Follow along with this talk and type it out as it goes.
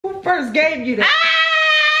first gave you that.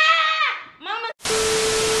 Mama.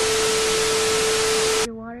 Get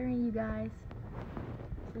your water in, you guys.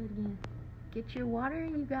 Say it again. Get your water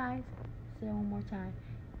in, you guys. Say it one more time.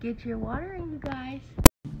 Get your water in, you guys.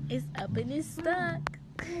 It's up and it's stuck.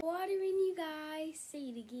 Water in, you guys. Say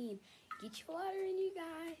it again. Get your water in, you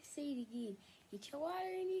guys. Say it again. Get your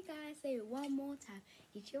water in, you guys. Say it one more time.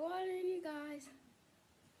 Get your water in, you guys.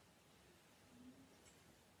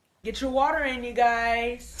 Get your water in, you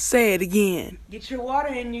guys. Say it again. Get your water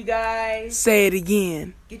in, you guys. Say it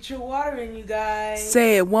again. Get your water in, you guys.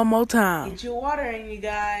 Say it one more time. Get your water in, you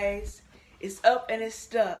guys. It's up and it's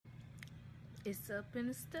stuck. It's up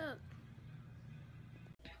and it's stuck.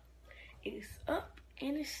 It's up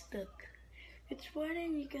and it's stuck. Get your water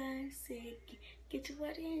in, you guys. Say it again. Get your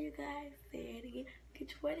water in, you guys. Say it again.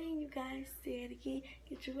 Get your water in, you guys. Say it again.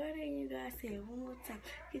 Get your water in, you guys. Say it one more time.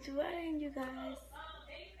 Get your water in, you guys.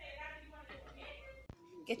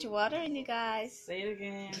 Get your water in, you guys. Say it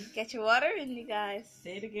again. Get your water in, you guys.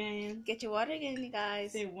 Say it again. Get your water in, you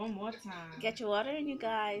guys. Say it one more time. Get your water in, you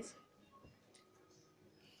guys.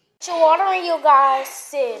 Get your water in, you guys.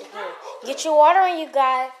 Say it again. Get your water in, you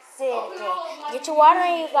guys. Say it again. Get your water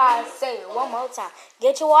in, you guys. Say it one more time.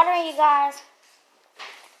 Get your water in, you guys.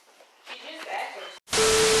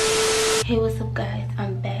 Hey, what's up, guys?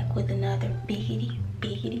 I'm back with another biggity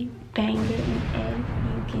banger, and as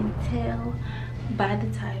you can tell by the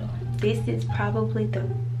title, this is probably the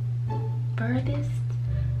furthest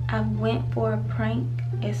I went for a prank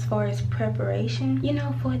as far as preparation. You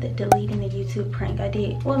know, for the deleting the YouTube prank I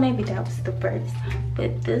did. Well, maybe that was the first,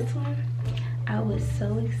 but this one, I was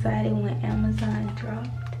so excited when Amazon dropped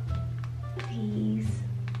these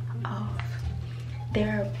off.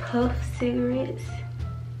 There are puff cigarettes.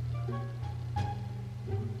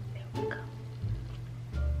 There we go.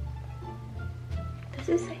 Does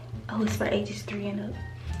it say? Oh, it's for ages 3 and up.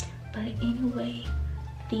 But anyway,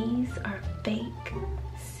 these are fake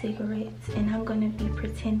cigarettes, and I'm gonna be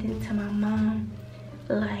pretending to my mom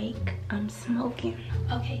like I'm smoking.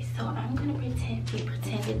 Okay, so I'm gonna pretend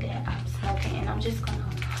that I'm smoking, and I'm just gonna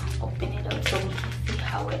open it up so we can see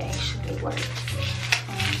how it actually works.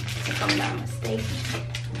 If I'm not mistaken,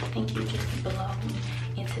 I think you just blow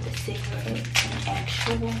into the cigarette and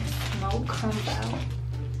actual smoke comes out.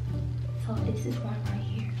 So this is one right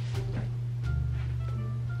here.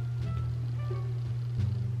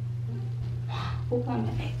 Who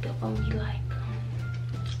wanna act up on me like?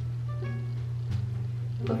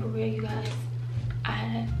 But for real, you guys,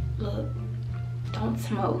 look, don't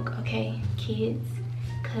smoke, okay? Kids,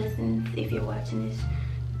 cousins, if you're watching this,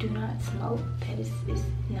 do not smoke. That is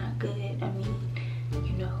not good. I mean,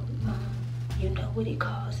 you know what it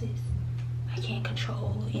causes. I can't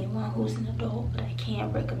control anyone who's an adult, but I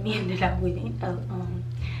can't recommend that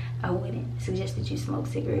I wouldn't suggest that you smoke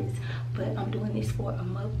cigarettes. But I'm doing this for a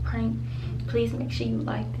mug prank. Please make sure you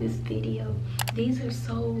like this video. These are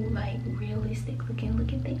so like realistic looking.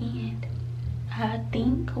 Look at the end. I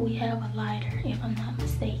think we have a lighter, if I'm not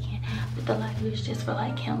mistaken, but the lighter is just for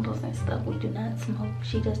like candles and stuff. We do not smoke.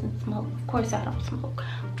 She doesn't smoke. Of course I don't smoke,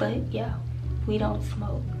 but yeah, we don't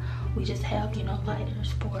smoke. We just have, you know,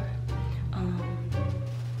 lighters for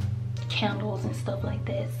candles and stuff like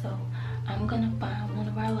that. So I'm gonna find one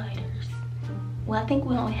of our lighters. Well, I think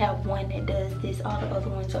we only have one that does this. All the other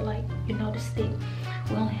ones are like, you know, the stick.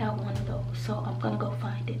 We only have one of those, so I'm gonna go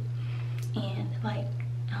find it. And like,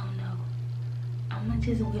 I don't know, I'm gonna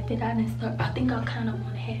just whip it out and start. I think I kind of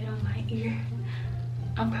want to have it on my ear.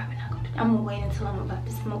 I'm probably not gonna do that. I'm gonna wait until I'm about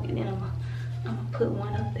to smoke it, then I'm gonna put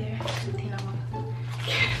one up there, and then I'm gonna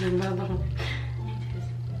get another one.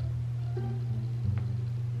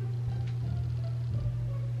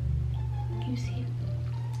 You see it?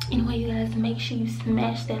 Anyway, you guys, make sure you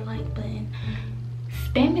smash that like button.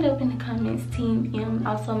 Spam it up in the comments, Team M.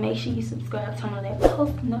 Also, make sure you subscribe, turn on that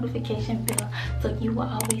post notification bell so you will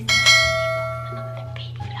always see when we post another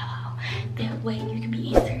video. That way you can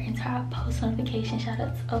be entered into our post notification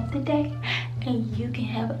shoutouts of the day, and you can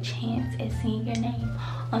have a chance at seeing your name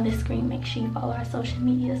on the screen. Make sure you follow our social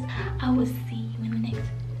medias. I will see you in the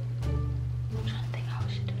next. I'm trying to think how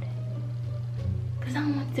I should do that, because I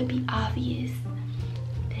don't want it to be obvious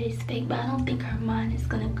that it's fake, but I don't think her mind is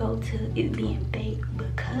gonna go to it being fake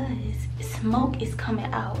because smoke is coming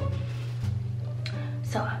out.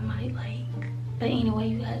 So I might like, but anyway,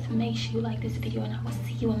 you guys, make sure you like this video, and I will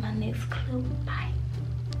see you in my next clip. Bye.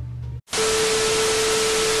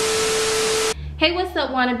 Hey, what's up,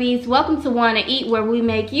 wannabes? Welcome to JUANaEAT, where we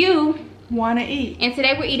make you Wanna eat. And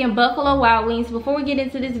today we're eating Buffalo Wild Wings. Before we get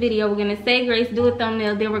into this video, we're gonna say grace, do a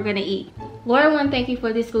thumbnail, then we're gonna eat. Lord, one, thank you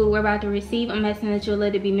for this food we're about to receive. I'm asking that you'll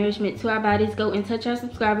let it be nourishment to our bodies. Go and touch our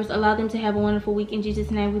subscribers. Allow them to have a wonderful week. In Jesus'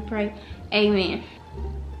 name we pray. Amen.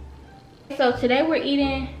 So today we're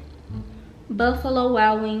eating Buffalo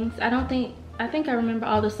Wild Wings. I think I remember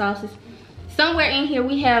all the sauces. Somewhere in here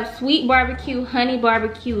we have sweet barbecue, honey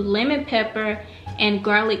barbecue, lemon pepper, and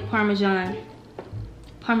garlic parmesan.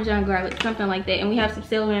 Parmesan garlic, something like that. And we have some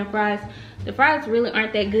celery and fries. The fries really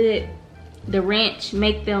aren't that good. The ranch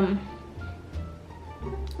make them,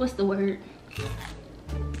 what's the word?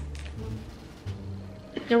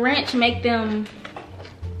 The ranch make them,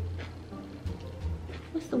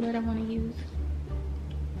 what's the word I want to use?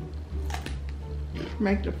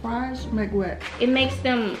 Make the fries, make what? It makes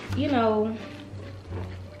them, you know,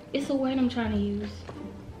 it's a word I'm trying to use.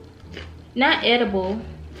 Not edible,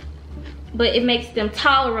 but it makes them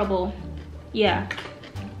tolerable. Yeah.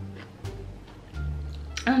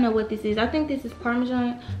 I don't know what this is. I think this is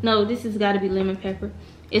Parmesan. No, this has got to be lemon pepper.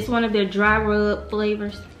 It's one of their dry rub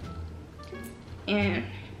flavors. And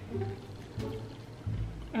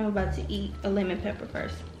I'm about to eat a lemon pepper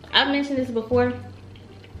first. I've mentioned this before,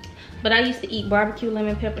 but I used to eat barbecue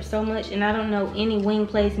lemon pepper so much, and I don't know any wing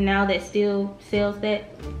place now that still sells that.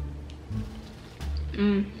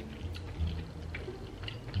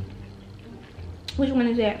 Which one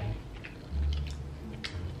is that?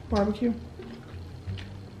 Barbecue.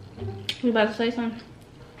 You about to say something?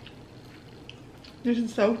 This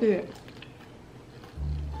is so good.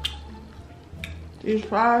 These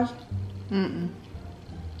fries,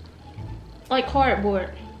 Like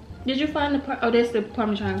cardboard. Did you find the oh, that's the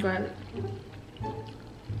Parmesan garlic.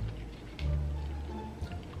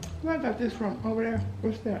 Where I got this from? Over there.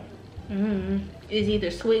 What's that? It's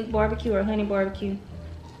either sweet barbecue or honey barbecue.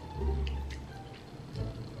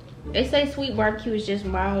 They say sweet barbecue is just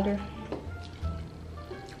milder.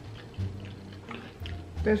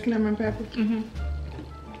 That's lemon pepper.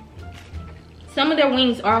 Some of their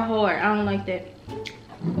wings are hard. I don't like that.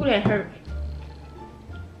 Ooh, that hurt.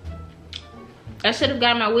 I should have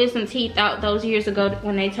got my wisdom teeth out those years ago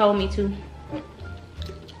when they told me to.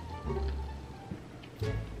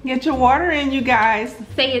 Get your water in, you guys.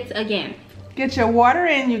 Say it again. Get your water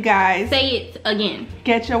in, you guys. Say it again.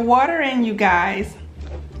 Get your water in, you guys.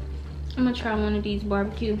 I'm gonna try one of these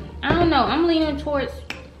barbecue. I don't know. I'm leaning towards,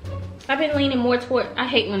 I've been leaning more toward, I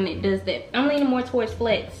hate when it does that. I'm leaning more towards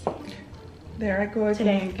flats. There I go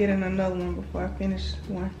again, Today. getting another one before I finish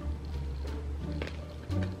one.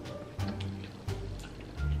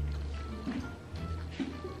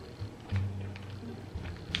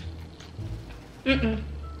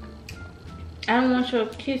 I don't want your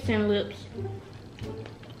kissing lips.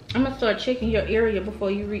 I'm gonna start checking your area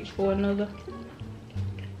before you reach for another.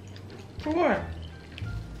 For what?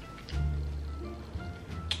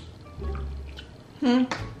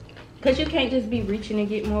 Cause you can't just be reaching to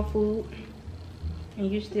get more food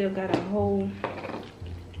and you still got a whole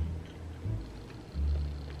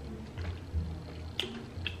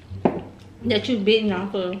that you bitten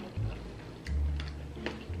off of.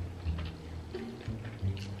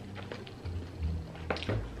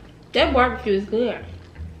 That barbecue is good.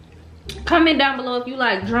 Comment down below if you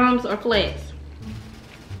like drums or flats.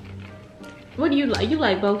 What do you like? You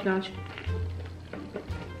like both, don't you?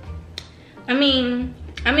 I mean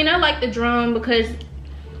I like the drum because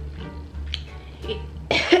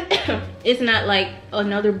it's not like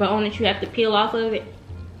another bone that you have to peel off of it.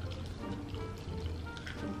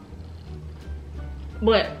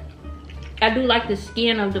 But I do like the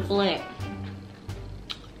skin of the flat.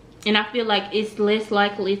 And I feel like it's less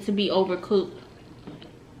likely to be overcooked.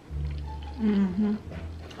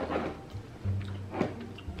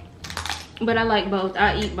 But I like both.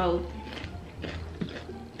 I eat both.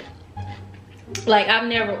 Like, I've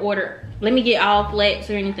never ordered, let me get all flats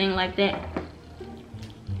or anything like that.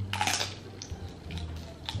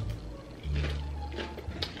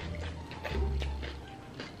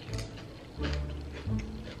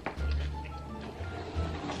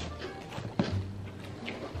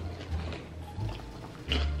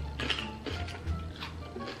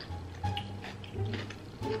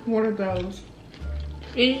 What are those?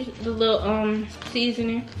 It's the little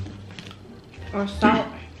seasoning or salt.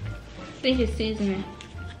 I think it's seasoning.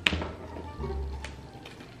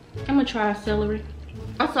 I'm gonna try celery.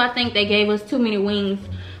 Also, I think they gave us too many wings.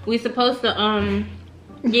 We supposed to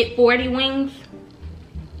get 40 wings.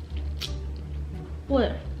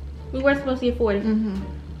 What? We were supposed to get 40.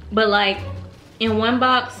 But like in one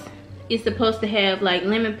box, it's supposed to have like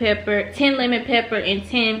lemon pepper, 10 lemon pepper and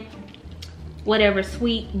 10 whatever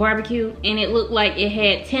sweet barbecue, and it looked like it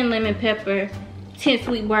had 10 lemon pepper, 10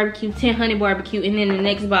 sweet barbecue, 10 honey barbecue, and then the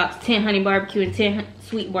next box 10 honey barbecue and 10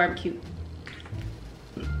 sweet barbecue.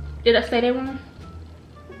 Did I say that wrong?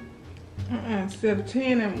 Instead of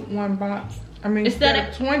 10 in one box. I mean, Instead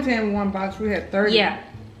instead of 20 in one box, we had 30. Yeah.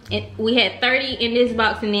 We had 30 in this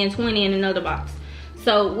box and then 20 in another box.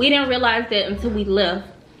 So we didn't realize that until we left.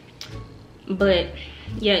 But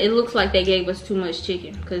yeah, it looks like they gave us too much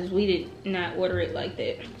chicken because we did not order it like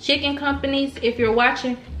that. Chicken companies, if you're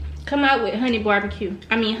watching, come out with honey barbecue.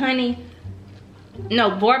 I mean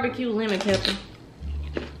barbecue lemon pepper.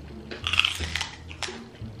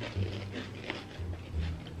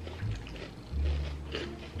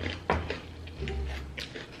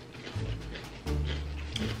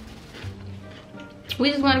 We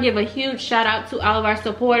just want to give a huge shout out to all of our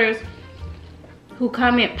supporters who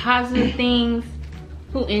comment positive things,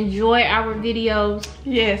 who enjoy our videos.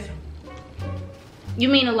 Yes. You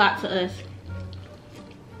mean a lot to us.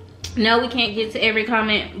 No, we can't get to every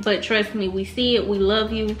comment, but trust me, we see it, we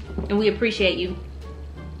love you, and we appreciate you.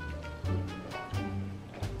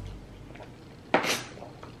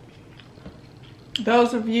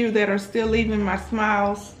 Those of you that are still leaving my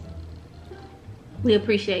smiles, we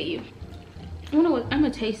appreciate you. You know what? I'm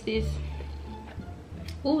gonna taste this.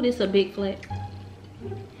 Ooh, this is a big flat.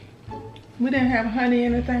 we didn't have honey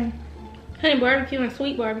anything. Honey barbecue and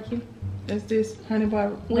sweet barbecue. That's this honey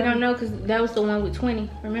barbecue. We don't know because that was the one with 20,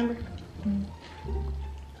 remember?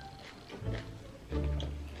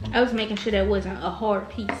 I was making sure that wasn't a hard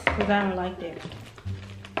piece because I don't like that.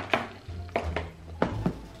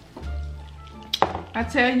 I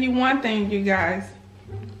tell you one thing, you guys.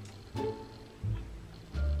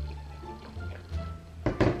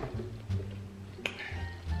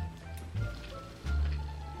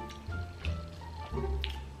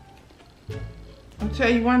 I'll tell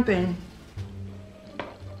you one thing.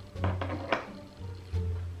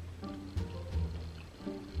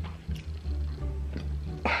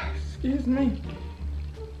 Excuse me.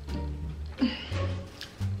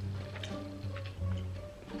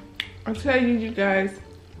 I'll tell you guys,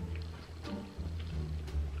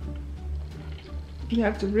 you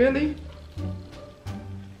have to really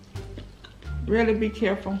be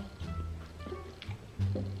careful.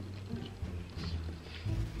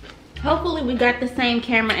 Hopefully we got the same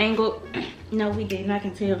camera angle. No, we didn't, I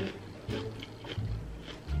can tell.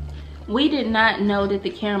 We did not know that the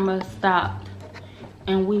camera stopped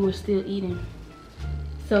and we were still eating.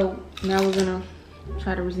 So now we're gonna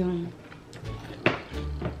try to resume.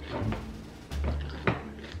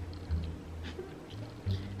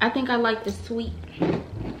 I think I like the sweet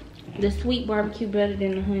barbecue better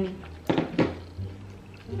than the honey.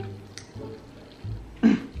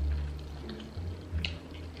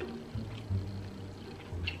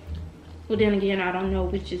 But then again, I don't know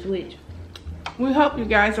which is which. We hope you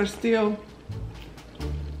guys are still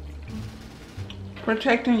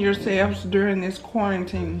protecting yourselves during this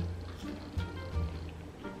quarantine.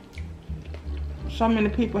 So many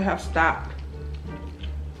people have stopped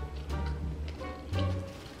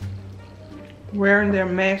wearing their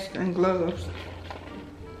masks and gloves.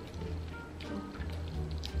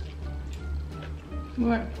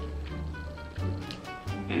 What?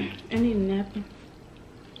 I need a napkin.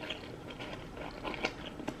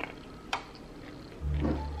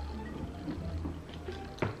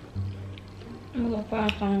 I'm gonna go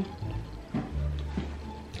find some.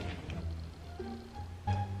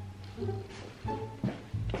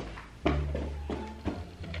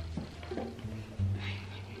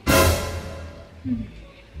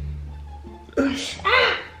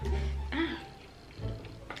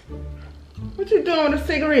 What you doing with a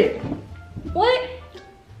cigarette? What?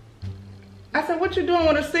 I said, what you doing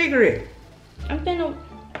with a cigarette? I'm finna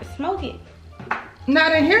smoke it. Now, I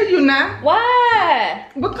didn't hear you now. Why?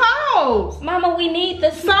 Because. Mama, we need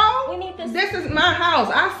the So, we need the this is my house.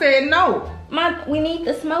 I said no. we need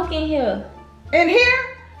the smoke in here. In here?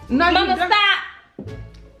 No, you Mama, don't. stop.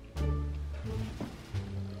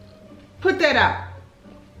 Put that out.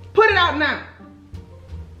 Put it out now.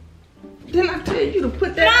 Didn't I tell you to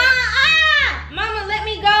put that out? Mama, let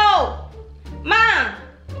me go.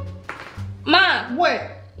 Mom, What?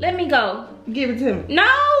 let me go. Give it to me.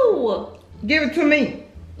 No. Give it to me.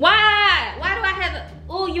 Why? Why do I have to?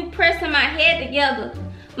 Oh, you pressing my head together.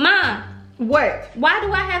 Mom, What? why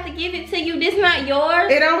do I have to give it to you? This not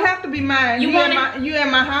yours. It don't have to be mine. You You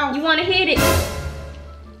in my house. You want to hit it?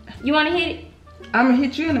 You want to hit it? I'm gonna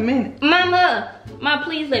hit you in a minute. Mama,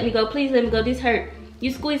 please let me go. Please let me go. This hurt.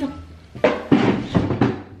 You squeeze him.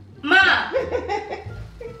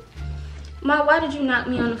 Ma, why did you knock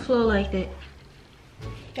me on the floor like that?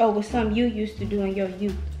 Oh, with something you used to do in your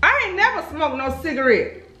youth. I ain't never smoked no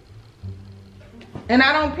cigarette. And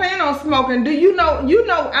I don't plan on smoking. Do you know,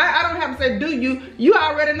 I don't have to say do you. You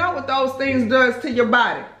already know what those things does to your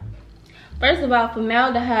body. First of all,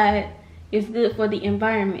 formaldehyde is good for the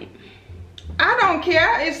environment. I don't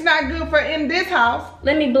care. It's not good for in this house.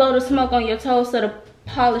 Let me blow the smoke on your toes so the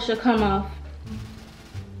polish will come off.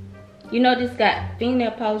 You know this got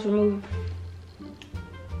fingernail polish remover.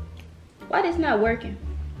 Why this not working?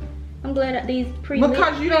 I'm glad that these pre-lit.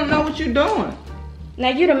 Because you don't know what you're doing. Now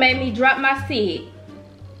you done made me drop my seed.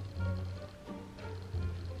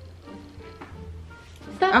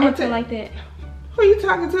 Stop acting like that. Who you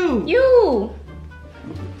talking to? You.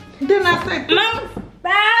 Didn't I say? Mama,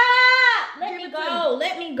 stop. Let me go.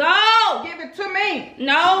 Let me go. Give it to me.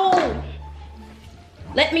 No.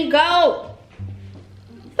 Let me go.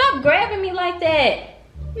 Stop grabbing me like that.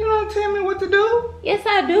 You don't tell me what to do? Yes,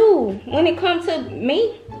 I do. When it comes to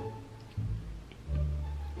me.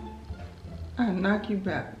 I'll knock you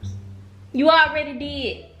backwards. You already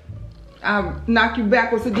did. I'll knock you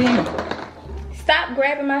backwards again. Stop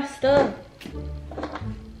grabbing my stuff.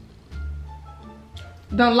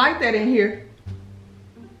 Don't like that in here.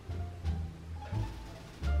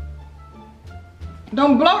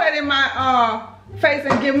 Don't blow that in my face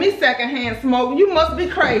and give me secondhand smoke. You must be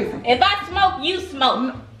crazy. If I smoke, you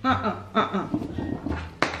smoke.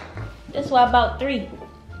 That's why I bought 3.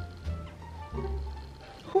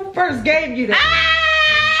 Who first gave you that?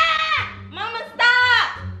 Ah! Mama,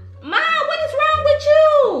 stop! Mom, what is wrong with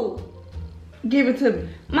you? Give it to me.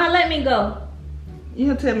 Ma, let me go. You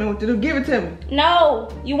don't tell me what to do. Give it to me. No.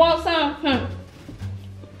 You want some?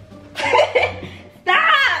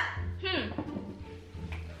 Stop!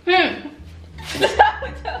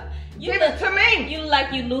 Give it to me. You look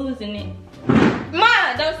like you losing it.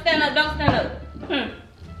 Ma, don't stand up. Don't stand up.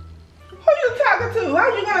 Who you talking to? How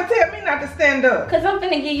you gonna tell me not to stand up? Cause I'm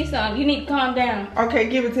finna give you some. You need to calm down. Okay,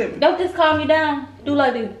 give it to me. Don't just calm you down. Do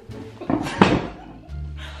like this.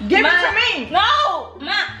 Give it to me. No,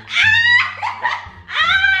 Ma.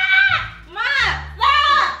 Ma,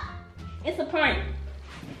 stop. It's a prank.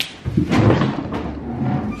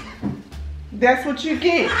 That's what you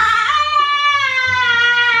get.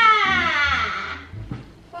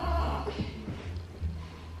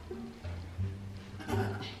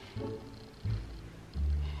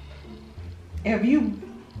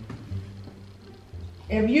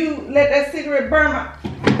 If you let that cigarette burn my...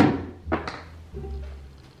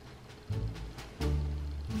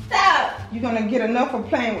 Stop. You're gonna get enough of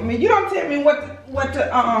playing with me. You don't tell me what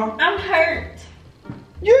to I'm hurt.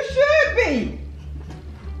 You should be.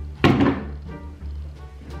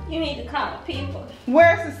 You need to call the people.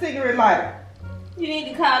 Where's the cigarette lighter? You need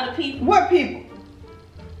to call the people. What people?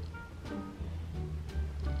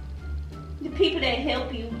 The people that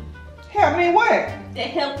help you. Help me what? That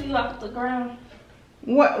help you off the ground.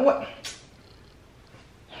 What?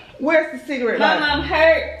 Where's the cigarette lighter? Mama, I'm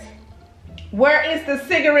hurt. Where is the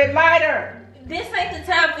cigarette lighter? This ain't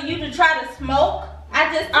the time for you to try to smoke.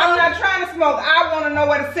 I'm not trying to smoke. I want to know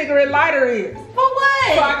where the cigarette lighter is. For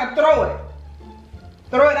what? So I can throw it.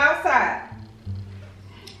 Throw it outside.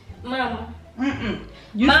 Mama.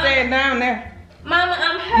 You stand down there. Mama,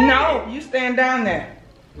 I'm hurt. No, you stand down there.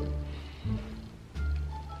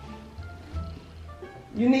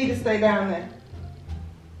 You need to stay down there.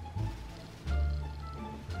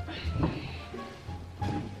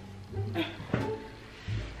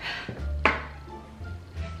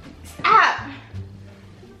 Stop.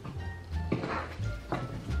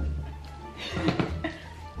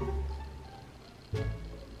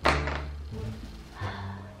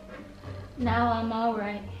 Now I'm all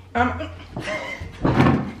right.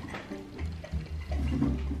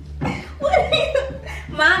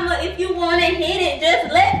 Mama, if you want to hit it,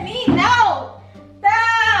 just let me know.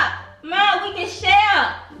 Stop. Mom, we can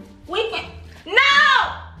share. We can. No.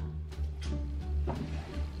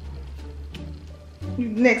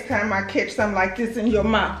 Next time I catch something like this in your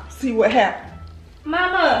mouth, see what happens.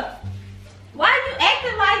 Mama, why are you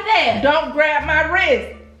acting like that? Don't grab my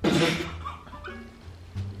wrist.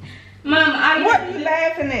 Mama, what are you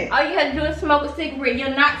laughing at? All you had to do is smoke a cigarette. You're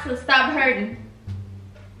not to stop hurting.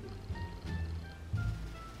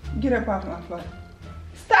 Get up off my floor.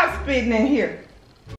 Stop spitting in here.